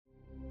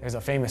There's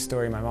a famous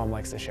story my mom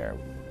likes to share.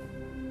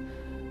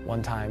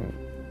 One time,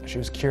 she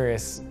was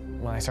curious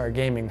when I started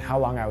gaming how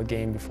long I would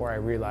game before I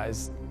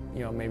realized,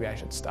 maybe I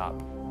should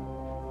stop.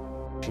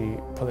 She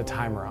put a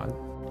timer on.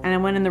 And I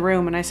went in the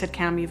room and I said,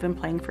 Cam, you've been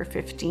playing for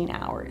 15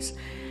 hours.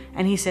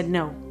 And he said,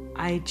 no,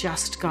 I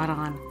just got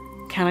on.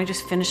 Can I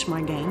just finish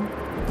my game?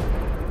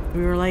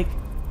 We were like,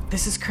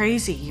 this is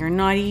crazy. You're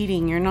not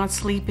eating, you're not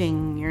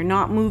sleeping, you're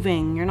not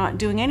moving, you're not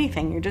doing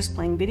anything. You're just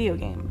playing video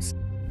games.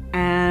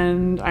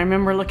 And I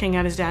remember looking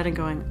at his dad and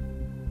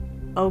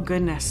going, oh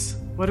goodness,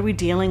 what are we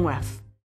dealing with?